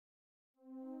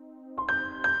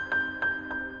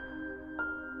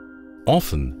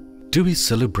often do we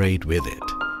celebrate with it?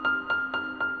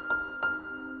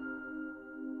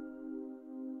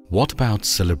 What about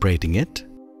celebrating it?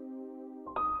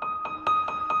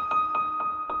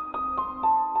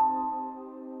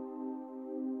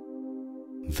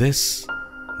 This,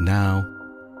 now,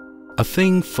 a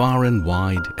thing far and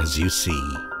wide as you see.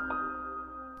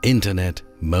 Internet,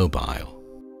 mobile,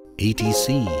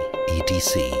 etc.,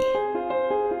 etc.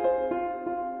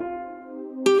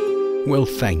 Well,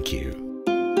 thank you.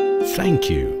 Thank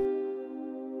you.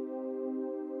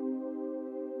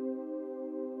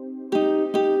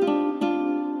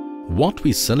 What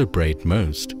we celebrate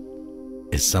most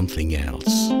is something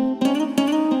else.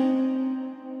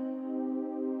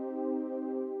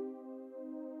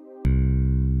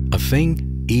 A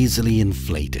thing easily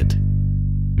inflated,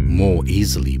 more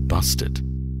easily busted,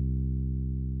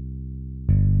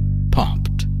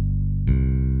 popped,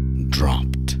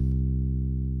 dropped.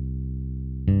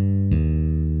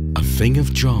 A thing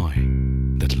of joy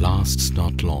that lasts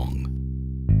not long,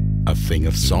 a thing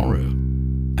of sorrow,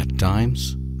 at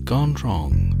times gone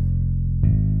wrong.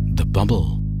 The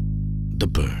bubble, the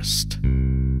burst,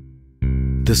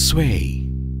 the sway,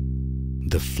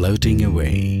 the floating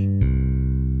away,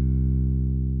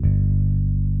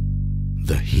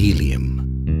 the helium,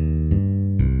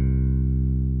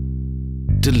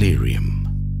 delirium.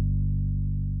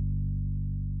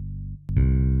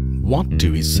 What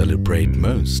do we celebrate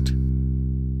most?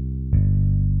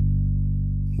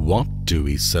 What do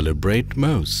we celebrate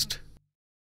most?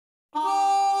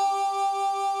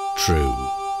 True,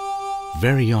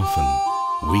 very often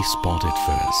we spot it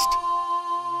first.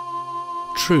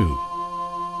 True,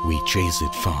 we chase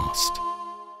it fast.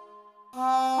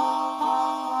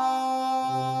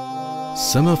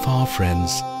 Some of our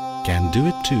friends can do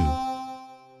it too,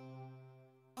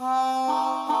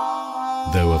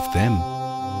 though of them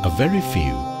a very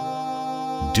few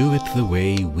do it the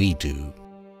way we do,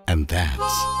 and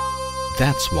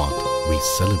that's what we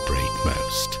celebrate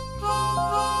most.